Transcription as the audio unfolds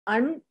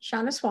I'm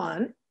Shanna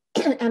Swan,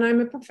 and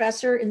I'm a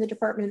professor in the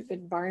Department of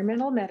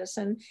Environmental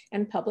Medicine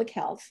and Public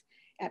Health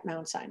at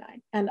Mount Sinai.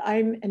 And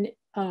I'm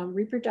a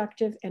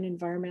reproductive and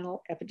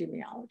environmental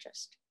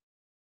epidemiologist.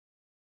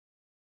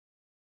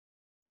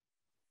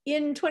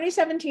 In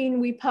 2017,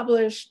 we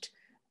published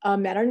a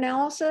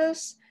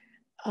meta-analysis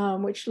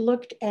which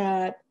looked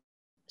at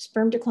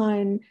sperm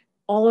decline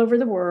all over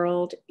the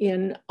world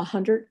in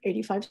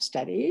 185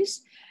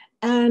 studies.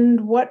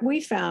 And what we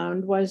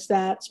found was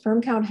that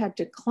sperm count had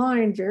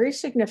declined very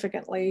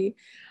significantly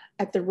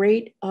at the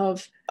rate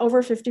of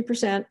over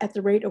 50%, at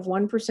the rate of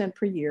 1%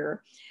 per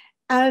year.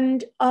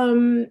 And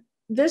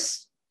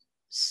this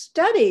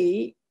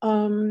study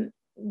went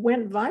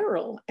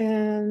viral,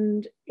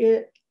 and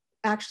it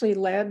actually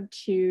led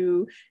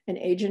to an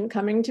agent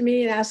coming to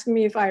me and asking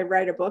me if I'd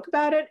write a book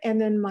about it. And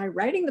then my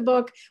writing the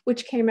book,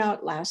 which came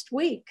out last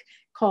week,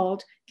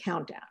 called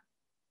Countdown.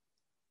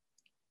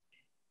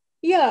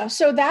 Yeah,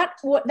 so that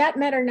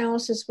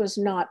meta-analysis was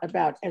not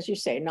about, as you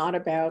say, not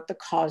about the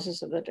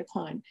causes of the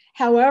decline.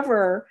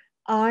 However,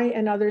 I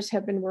and others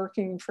have been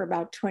working for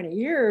about 20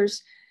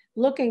 years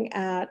looking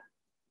at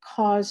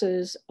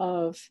causes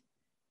of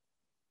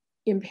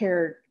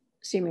impaired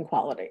semen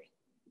quality.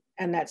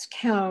 And that's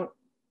count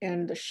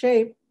and the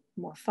shape,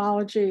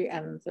 morphology,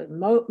 and the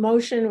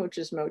motion, which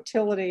is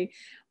motility,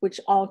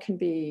 which all can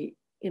be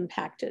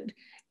impacted.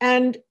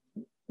 And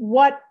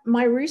what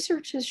my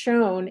research has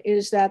shown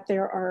is that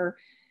there are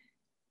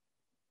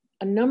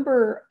a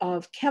number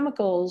of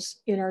chemicals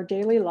in our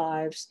daily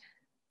lives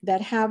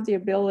that have the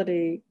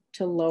ability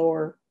to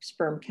lower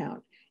sperm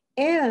count,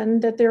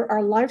 and that there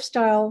are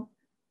lifestyle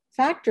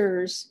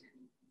factors,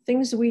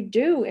 things we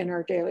do in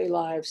our daily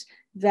lives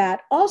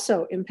that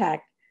also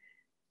impact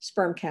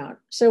sperm count.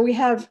 So we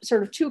have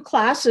sort of two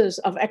classes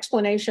of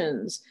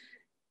explanations: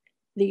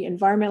 the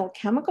environmental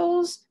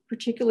chemicals,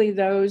 particularly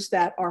those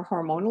that are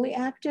hormonally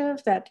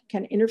active, that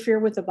can interfere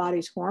with the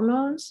body's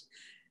hormones,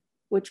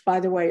 which, by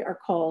the way, are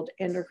called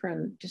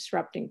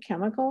endocrine-disrupting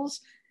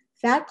chemicals.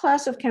 That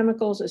class of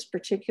chemicals is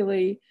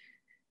particularly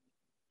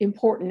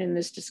important in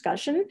this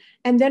discussion.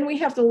 And then we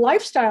have the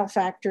lifestyle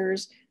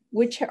factors,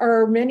 which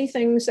are many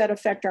things that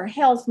affect our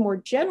health more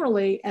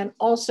generally and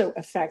also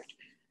affect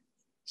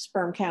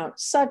sperm count,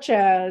 such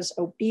as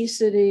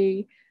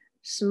obesity,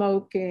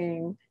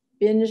 smoking,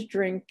 binge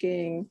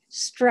drinking,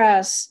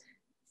 stress.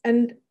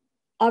 And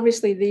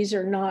obviously, these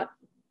are not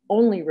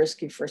only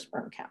risky for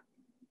sperm count.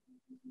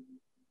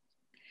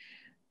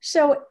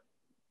 So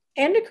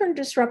endocrine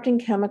disrupting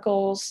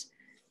chemicals,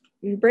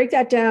 you break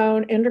that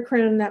down.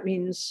 Endocrine, that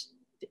means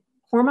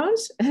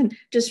hormones, and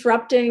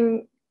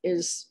disrupting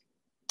is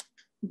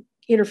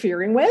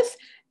interfering with,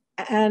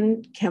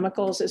 and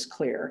chemicals is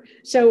clear.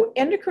 So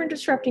endocrine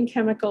disrupting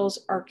chemicals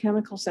are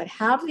chemicals that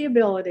have the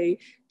ability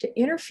to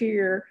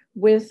interfere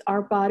with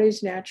our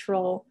body's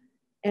natural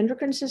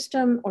endocrine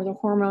system or the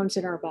hormones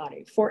in our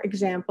body. For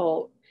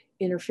example,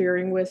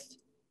 interfering with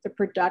the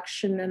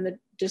production and the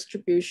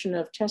distribution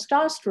of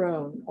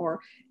testosterone or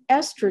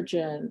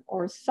estrogen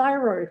or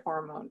thyroid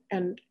hormone.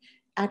 And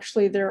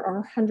actually, there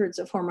are hundreds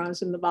of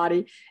hormones in the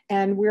body,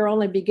 and we're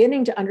only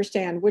beginning to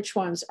understand which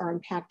ones are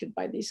impacted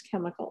by these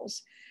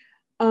chemicals.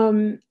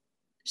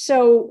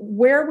 So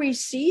where we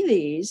see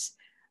these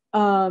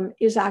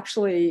is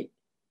actually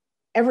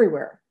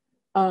everywhere.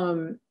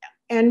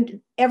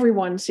 And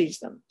everyone sees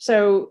them.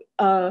 So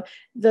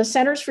the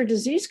Centers for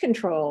Disease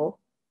Control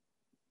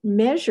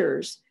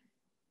measures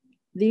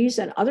these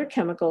and other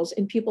chemicals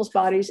in people's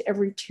bodies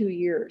every 2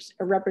 years.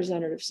 A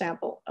representative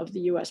sample of the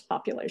US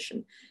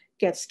population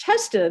gets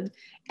tested,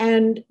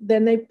 and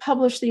then they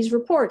publish these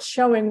reports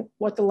showing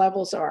what the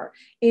levels are.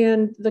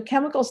 And the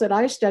chemicals that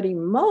I study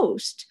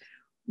most,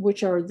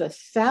 which are the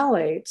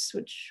phthalates,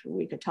 which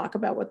we could talk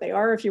about what they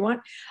are if you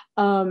want,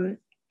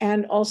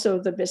 and also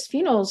the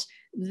bisphenols,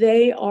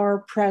 they are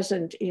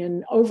present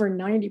in over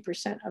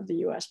 90% of the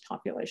US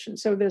population.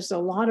 So there's a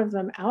lot of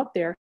them out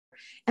there.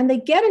 And they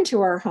get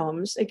into our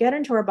homes, they get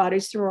into our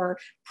bodies through our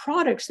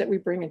products that we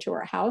bring into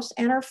our house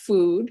and our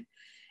food,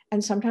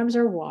 and sometimes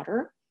our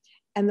water,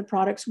 and the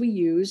products we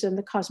use and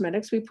the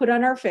cosmetics we put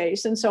on our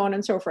face, and so on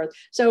and so forth.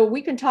 So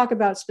we can talk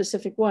about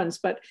specific ones,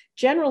 but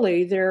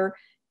generally they're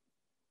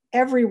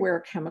everywhere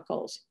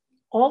chemicals,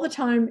 all the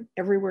time,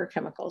 everywhere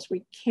chemicals.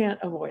 We can't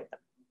avoid them.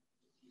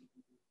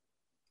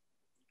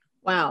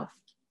 Wow,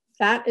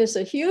 that is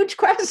a huge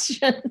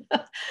question.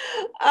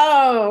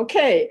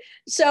 Okay,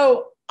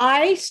 so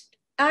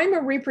I'm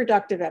a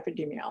reproductive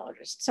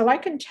epidemiologist, so I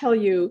can tell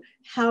you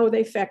how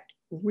they affect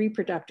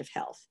reproductive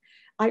health.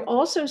 I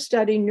also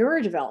study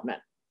neurodevelopment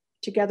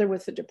together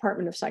with the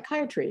Department of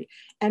Psychiatry,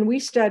 and we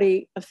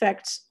study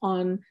effects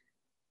on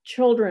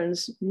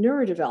children's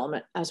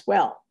neurodevelopment as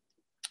well.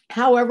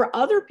 However,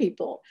 other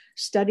people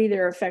study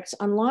their effects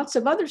on lots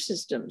of other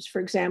systems. For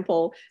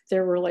example,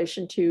 their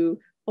relation to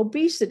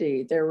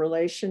obesity, their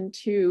relation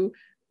to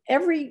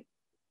every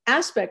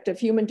aspect of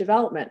human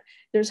development.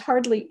 There's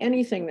hardly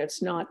anything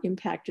that's not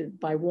impacted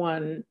by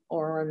one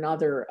or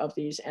another of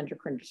these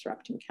endocrine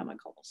disrupting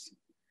chemicals.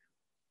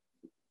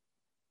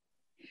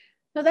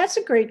 No, that's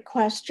a great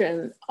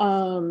question.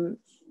 And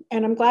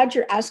I'm glad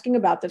you're asking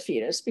about the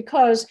fetus,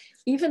 because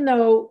even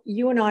though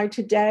you and I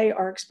today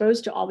are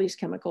exposed to all these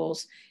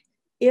chemicals,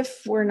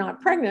 if we're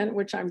not pregnant,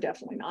 which I'm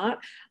definitely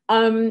not,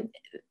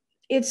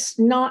 it's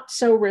not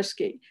so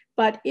risky.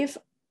 But if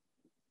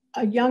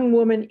a young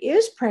woman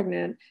is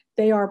pregnant,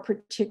 they are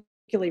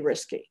particularly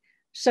risky.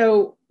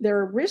 So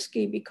they're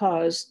risky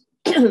because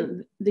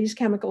these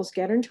chemicals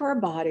get into our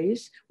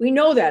bodies. We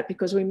know that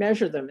because we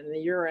measure them in the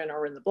urine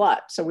or in the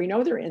blood. So we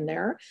know they're in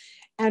there,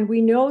 and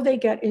we know they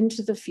get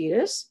into the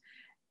fetus,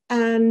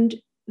 and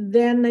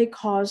then they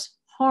cause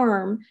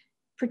harm,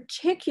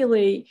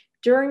 particularly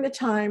during the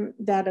time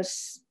that an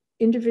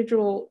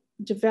individual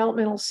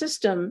developmental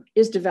system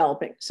is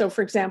developing. So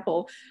for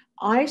example,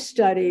 I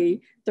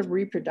study the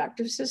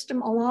reproductive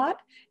system a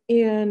lot,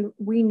 and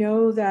we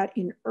know that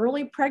in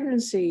early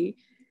pregnancy,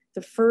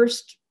 the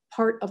first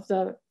part of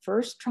the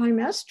first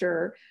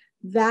trimester,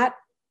 that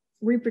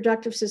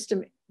reproductive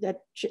system,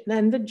 that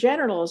then the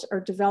genitals are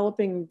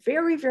developing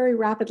very, very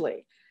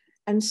rapidly.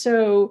 And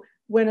so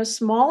when a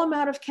small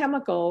amount of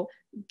chemical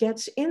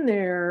gets in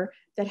there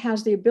that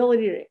has the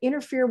ability to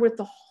interfere with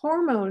the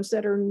hormones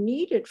that are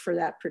needed for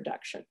that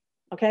production,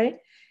 okay?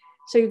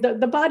 So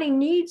the body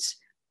needs,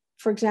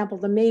 for example,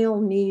 the male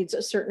needs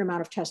a certain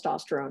amount of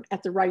testosterone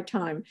at the right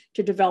time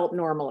to develop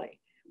normally.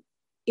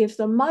 If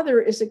the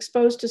mother is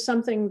exposed to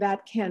something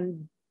that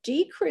can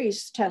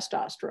decrease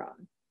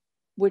testosterone,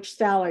 which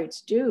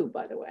phthalates do,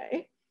 by the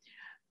way,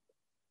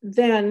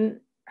 then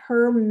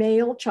her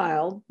male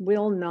child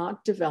will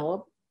not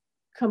develop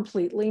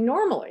completely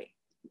normally.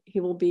 He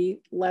will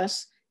be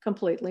less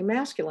completely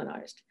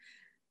masculinized.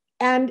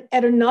 And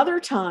at another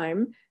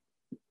time,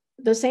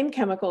 the same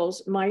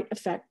chemicals might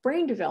affect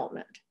brain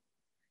development,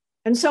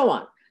 and so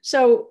on.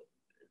 So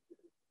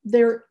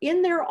they're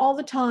in there all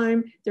the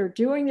time. They're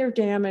doing their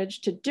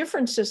damage to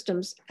different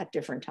systems at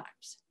different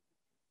times.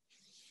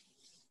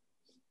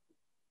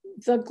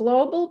 The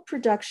global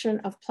production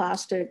of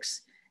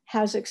plastics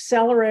has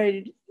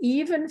accelerated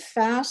even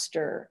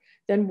faster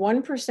than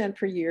 1%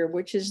 per year,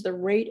 which is the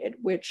rate at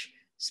which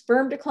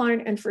sperm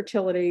decline and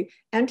fertility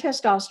and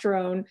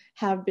testosterone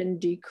have been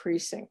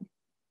decreasing.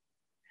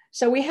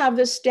 So we have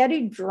this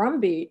steady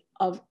drumbeat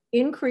of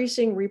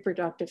increasing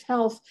reproductive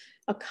health,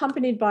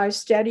 accompanied by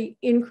steady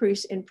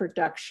increase in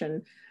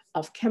production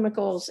of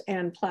chemicals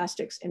and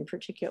plastics in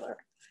particular.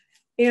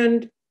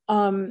 And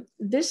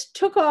this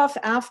took off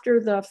after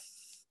the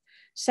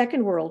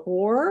Second World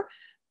War,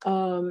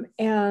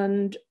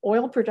 and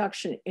oil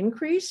production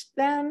increased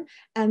then.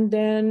 And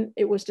then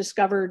it was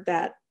discovered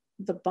that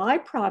the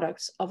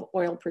byproducts of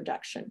oil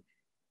production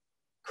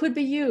could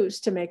be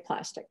used to make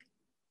plastic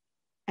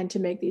and to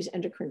make these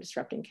endocrine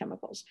disrupting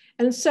chemicals.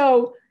 And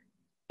so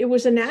it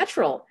was a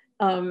natural,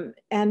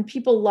 and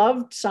people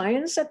loved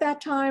science at that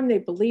time. They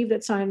believed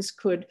that science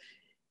could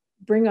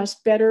bring us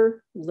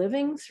better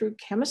living through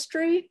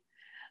chemistry.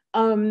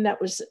 That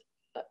was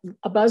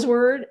a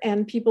buzzword,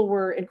 and people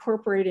were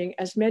incorporating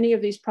as many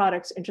of these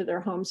products into their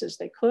homes as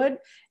they could,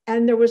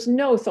 and there was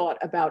no thought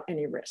about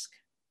any risk.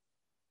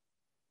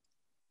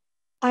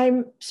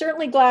 I'm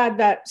certainly glad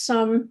that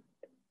some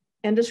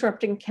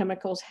end-disrupting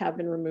chemicals have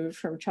been removed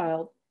from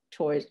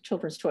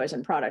children's toys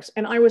and products.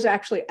 And I was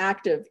actually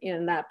active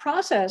in that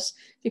process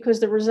because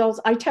the results,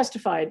 I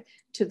testified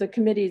to the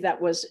committee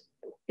that was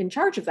in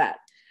charge of that,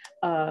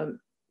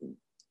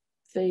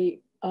 the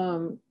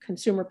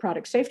Consumer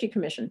Product Safety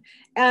Commission.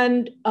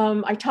 And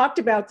I talked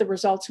about the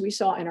results we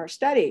saw in our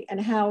study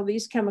and how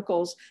these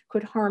chemicals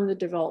could harm the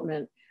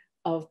development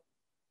of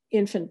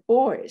infant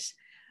boys.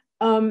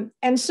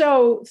 And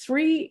so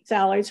 3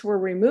 phthalates were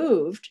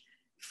removed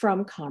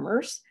from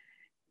commerce,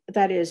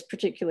 that is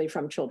particularly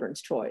from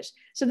children's toys.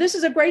 So this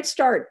is a great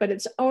start, but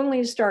it's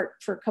only a start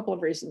for a couple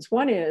of reasons.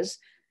 One is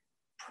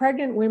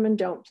pregnant women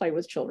don't play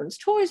with children's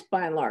toys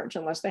by and large,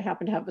 unless they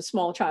happen to have a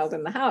small child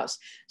in the house.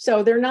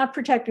 So they're not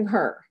protecting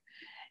her.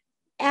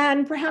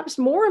 And perhaps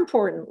more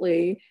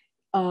importantly,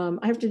 I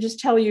have to just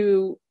tell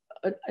you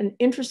an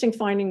interesting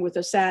finding with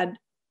a sad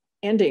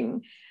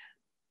ending.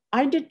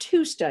 I did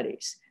 2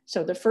 studies.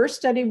 So the first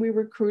study, we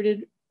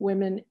recruited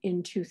women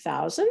in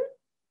 2000.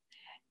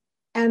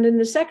 And in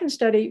the second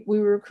study, we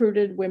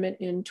recruited women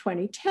in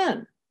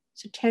 2010,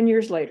 so 10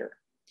 years later.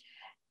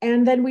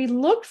 And then we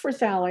looked for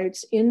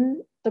phthalates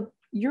in the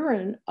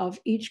urine of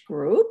each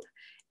group,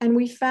 and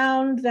we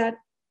found that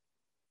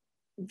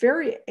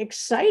very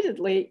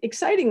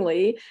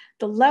excitingly,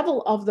 the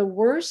level of the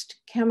worst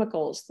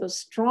chemicals, the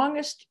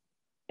strongest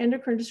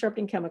endocrine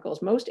disrupting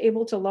chemicals, most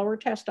able to lower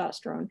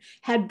testosterone,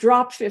 had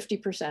dropped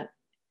 50%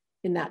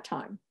 in that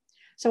time.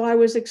 So I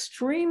was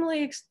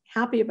extremely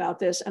happy about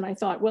this. And I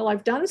thought, well,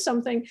 I've done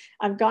something.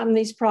 I've gotten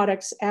these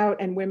products out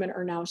and women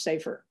are now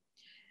safer.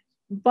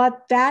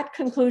 But that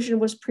conclusion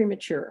was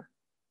premature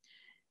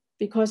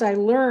because I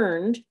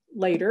learned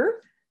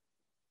later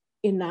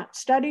in that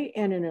study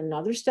and in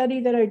another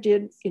study that I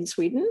did in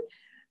Sweden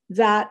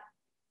that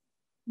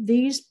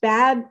these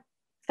bad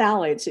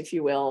phthalates, if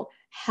you will,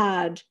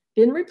 had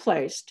been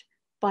replaced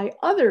by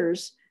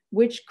others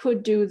which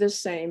could do the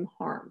same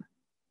harm.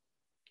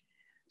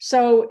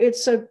 So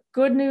it's a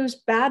good news,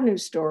 bad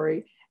news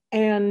story.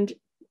 And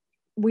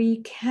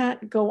we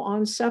can't go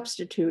on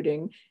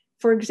substituting.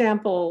 For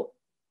example,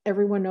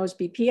 everyone knows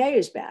BPA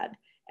is bad,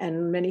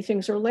 and many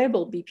things are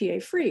labeled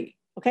BPA free,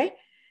 okay?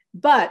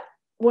 But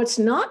what's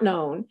not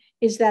known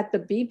is that the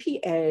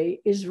BPA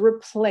is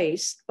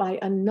replaced by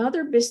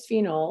another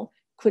bisphenol,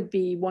 could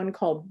be one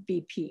called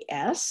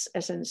BPS,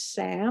 as in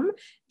Sam,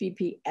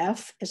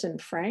 BPF, as in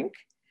Frank,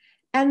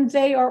 and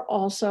they are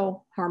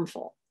also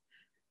harmful.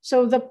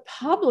 So the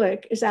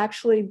public is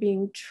actually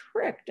being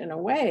tricked in a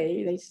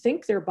way. They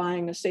think they're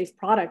buying a safe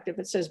product if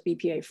it says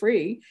BPA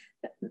free.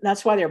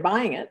 That's why they're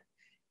buying it.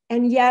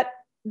 And yet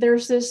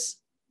there's this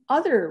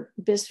other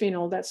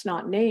bisphenol that's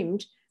not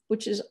named,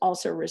 which is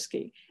also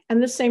risky.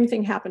 And the same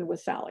thing happened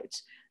with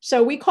phthalates.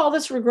 So we call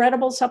this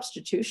regrettable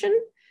substitution,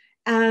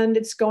 and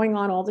it's going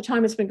on all the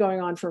time. It's been going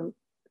on for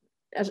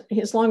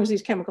as long as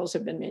these chemicals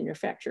have been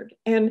manufactured.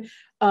 And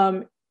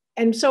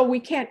so we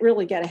can't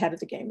really get ahead of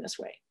the game this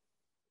way.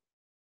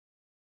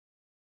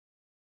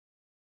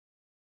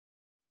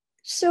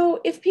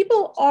 So if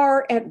people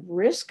are at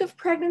risk of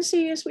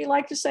pregnancy, as we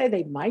like to say,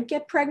 they might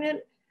get pregnant,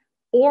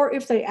 or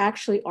if they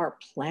actually are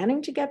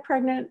planning to get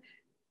pregnant,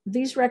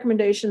 these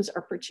recommendations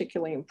are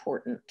particularly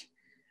important.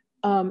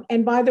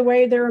 And by the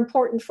way, they're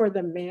important for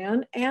the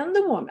man and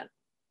the woman,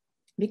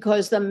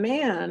 because the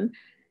man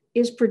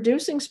is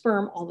producing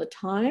sperm all the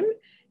time.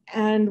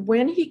 And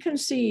when he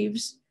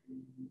conceives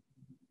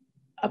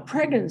a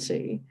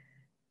pregnancy,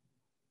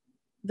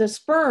 the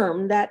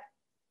sperm that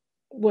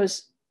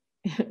was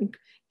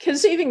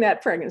conceiving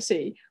that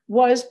pregnancy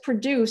was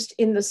produced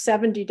in the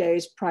 70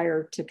 days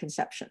prior to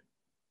conception.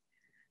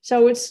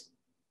 So it's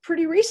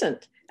pretty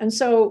recent. And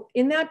so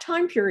in that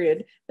time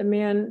period, the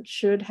man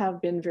should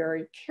have been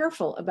very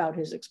careful about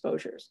his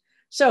exposures.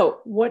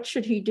 So what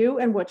should he do,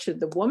 and what should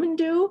the woman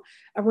do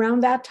around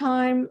that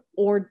time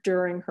or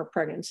during her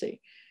pregnancy?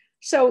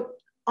 So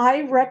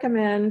I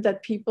recommend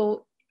that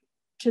people,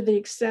 to the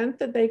extent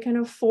that they can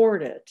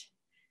afford it,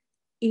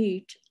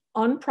 eat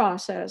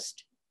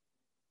unprocessed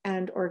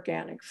and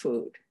organic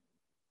food.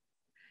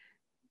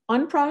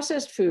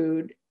 Unprocessed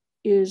food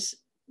is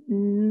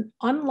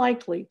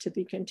unlikely to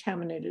be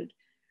contaminated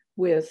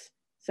with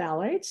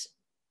phthalates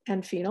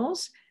and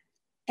phenols,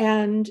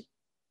 and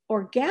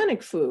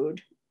organic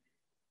food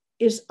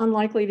is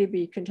unlikely to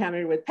be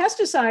contaminated with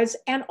pesticides,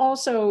 and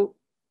also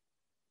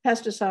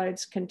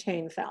pesticides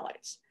contain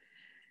phthalates.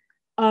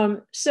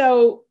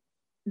 So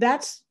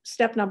that's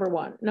step number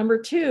one. Number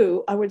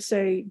two, I would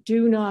say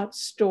do not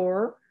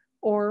store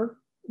or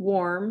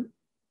warm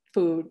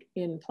food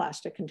in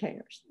plastic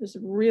containers. This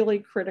is really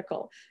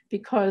critical,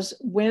 because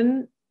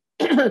when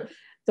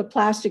the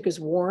plastic is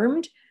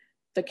warmed,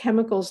 the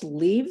chemicals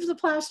leave the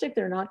plastic,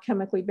 they're not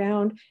chemically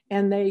bound,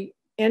 and they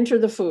enter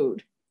the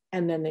food,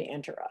 and then they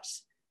enter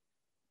us.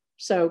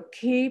 So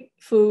keep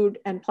food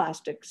and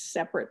plastic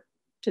separate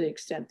to the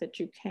extent that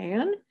you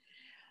can.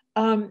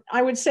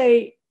 I would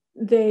say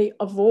they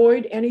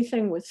avoid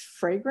anything with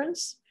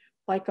fragrance,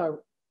 like a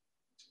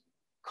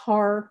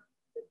car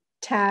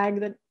tag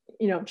that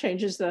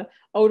changes the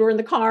odor in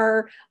the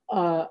car,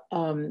 a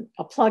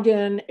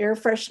plug-in air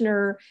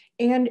freshener,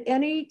 and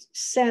any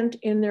scent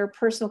in their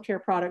personal care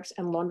products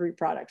and laundry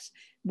products.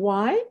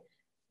 Why?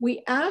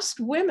 We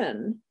asked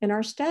women in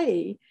our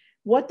study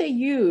what they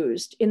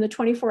used in the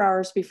 24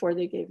 hours before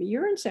they gave a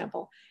urine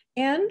sample.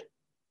 And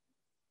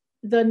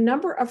the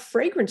number of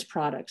fragrance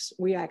products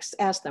we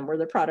asked them, were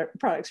the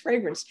products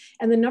fragrance,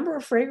 and the number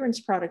of fragrance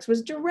products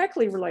was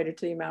directly related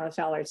to the amount of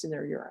phthalates in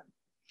their urine.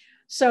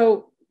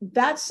 So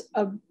that's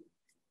an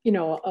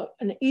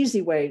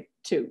easy way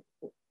to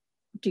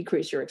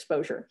decrease your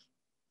exposure.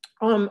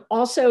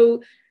 Also,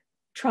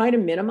 try to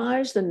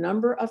minimize the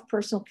number of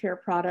personal care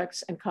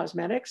products and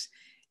cosmetics.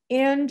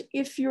 And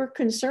if you're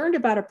concerned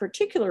about a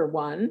particular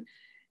one,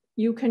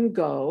 you can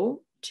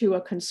go to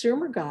a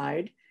consumer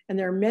guide, and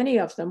there are many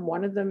of them.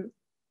 One of them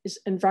is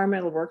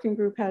Environmental Working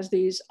Group has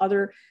these,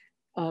 other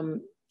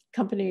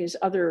companies,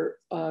 other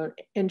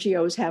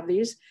NGOs have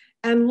these,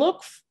 and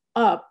look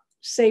up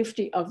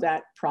safety of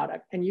that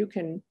product, and you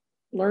can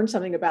learn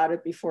something about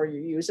it before you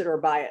use it or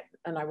buy it.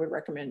 And I would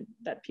recommend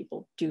that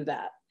people do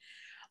that.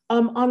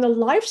 On the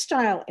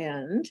lifestyle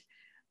end,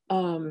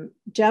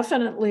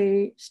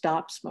 definitely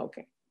stop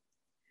smoking.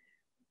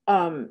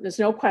 There's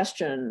no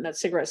question that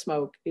cigarette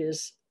smoke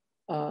is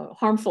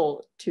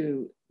harmful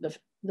to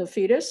the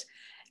fetus,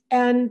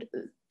 and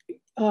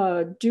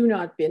do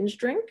not binge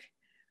drink.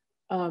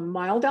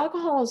 Mild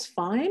alcohol is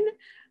fine.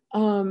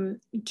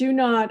 Do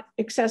not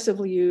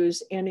excessively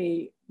use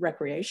any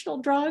recreational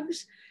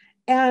drugs,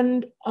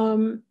 and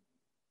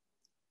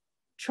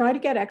try to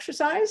get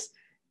exercise,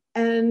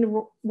 and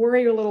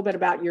worry a little bit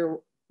about your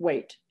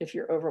weight if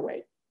you're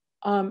overweight.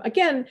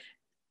 Again,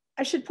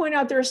 I should point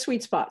out there are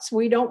sweet spots.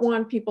 We don't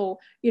want people,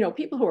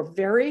 people who are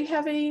very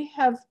heavy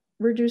have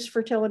reduced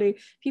fertility.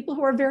 People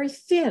who are very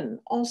thin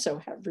also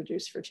have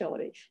reduced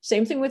fertility.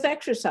 Same thing with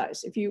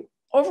exercise. If you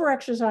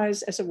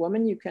over-exercise as a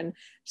woman, you can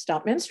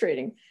stop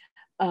menstruating.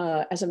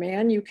 As a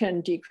man, you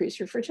can decrease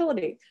your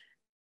fertility.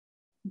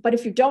 But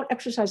if you don't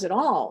exercise at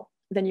all,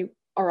 then you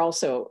are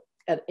also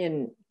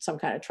in some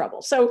kind of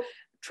trouble. So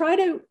try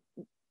to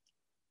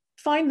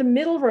find the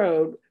middle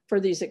road for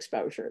these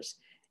exposures.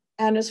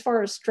 And as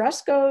far as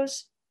stress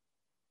goes,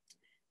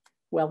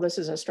 well, this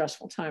is a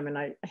stressful time, and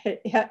I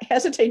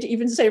hesitate to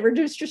even say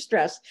reduce your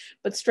stress,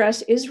 but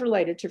stress is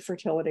related to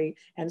fertility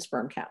and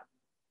sperm count.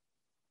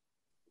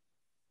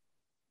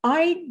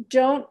 I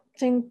don't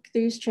think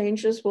these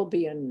changes will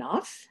be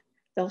enough.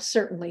 They'll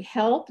certainly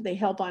help. They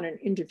help on an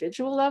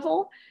individual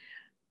level.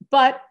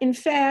 But in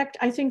fact,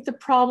 I think the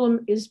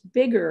problem is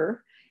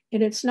bigger,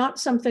 and it's not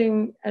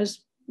something, as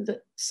the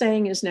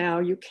saying is now,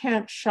 you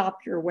can't shop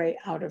your way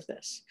out of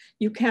this.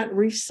 You can't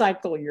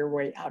recycle your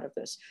way out of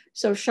this.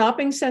 So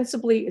shopping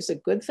sensibly is a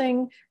good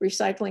thing.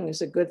 Recycling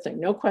is a good thing,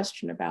 no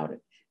question about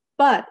it.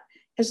 But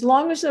as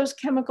long as those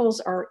chemicals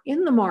are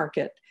in the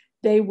market,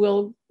 they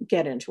will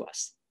get into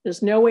us.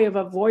 There's no way of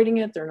avoiding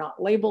it. They're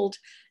not labeled,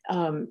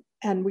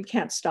 and we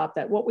can't stop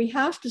that. What we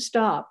have to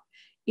stop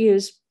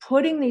is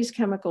putting these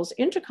chemicals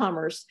into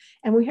commerce,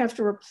 and we have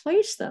to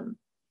replace them.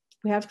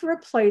 We have to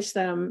replace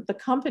them, the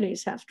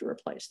companies have to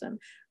replace them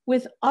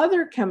with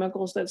other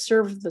chemicals that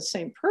serve the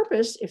same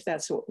purpose, if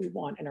that's what we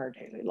want in our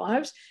daily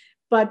lives,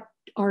 but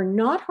are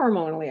not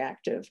hormonally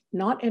active,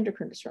 not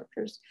endocrine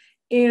disruptors.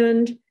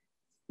 And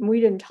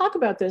we didn't talk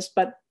about this,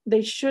 but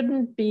they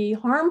shouldn't be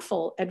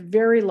harmful at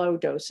very low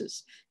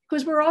doses,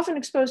 because we're often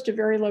exposed to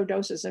very low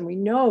doses, and we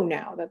know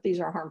now that these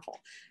are harmful.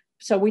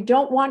 So we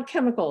don't want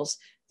chemicals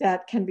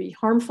that can be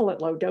harmful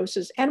at low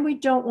doses, and we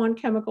don't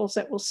want chemicals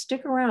that will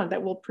stick around,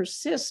 that will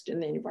persist in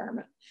the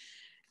environment,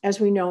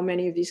 as we know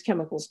many of these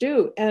chemicals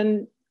do.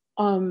 And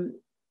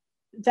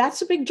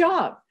that's a big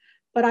job,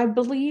 but I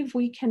believe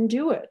we can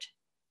do it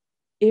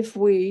if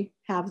we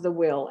have the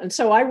will. And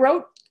so I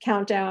wrote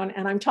Countdown,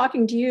 and I'm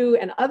talking to you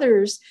and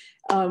others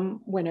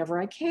whenever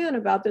I can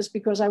about this,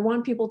 because I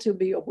want people to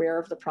be aware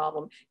of the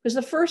problem, because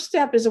the first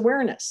step is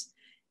awareness.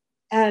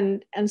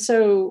 And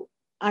so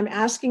I'm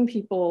asking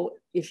people,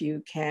 if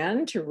you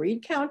can, to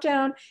read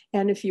Countdown,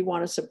 and if you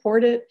want to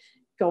support it,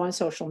 go on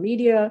social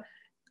media,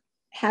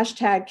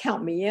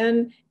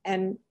 #CountMeIn,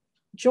 and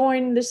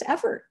join this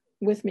effort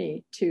with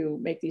me to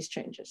make these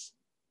changes.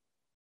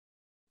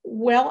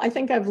 Well, I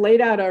think I've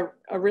laid out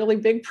a really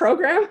big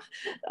program,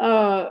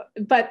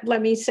 but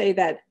let me say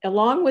that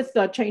along with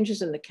the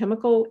changes in the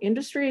chemical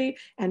industry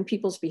and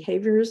people's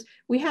behaviors,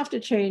 we have to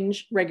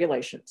change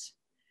regulations,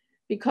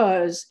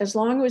 because as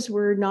long as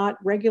we're not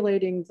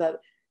regulating the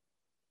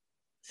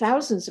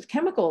thousands of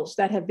chemicals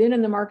that have been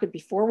in the market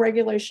before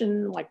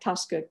regulation like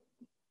TSCA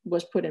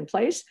was put in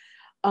place,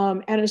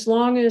 and as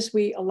long as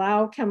we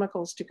allow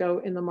chemicals to go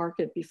in the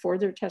market before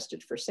they're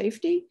tested for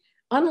safety,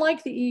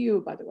 unlike the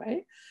EU, by the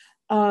way,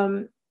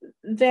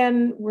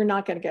 then we're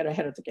not going to get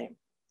ahead of the game.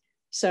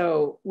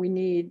 So we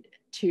need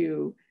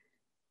to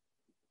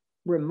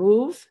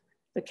remove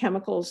the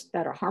chemicals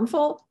that are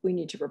harmful. We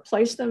need to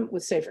replace them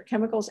with safer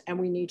chemicals, and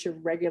we need to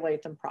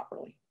regulate them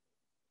properly.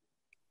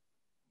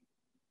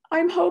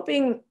 I'm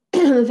hoping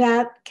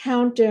that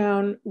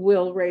Countdown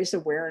will raise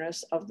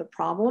awareness of the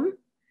problem,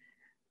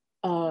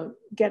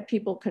 get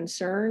people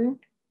concerned,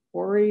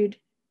 worried,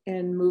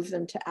 and move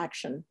them to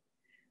action.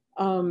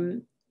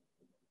 And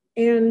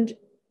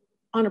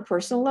on a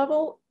personal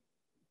level,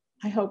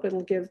 I hope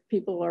it'll give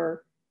people who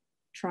are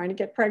trying to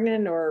get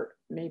pregnant or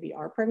maybe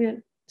are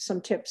pregnant some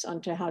tips on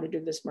to how to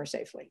do this more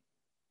safely.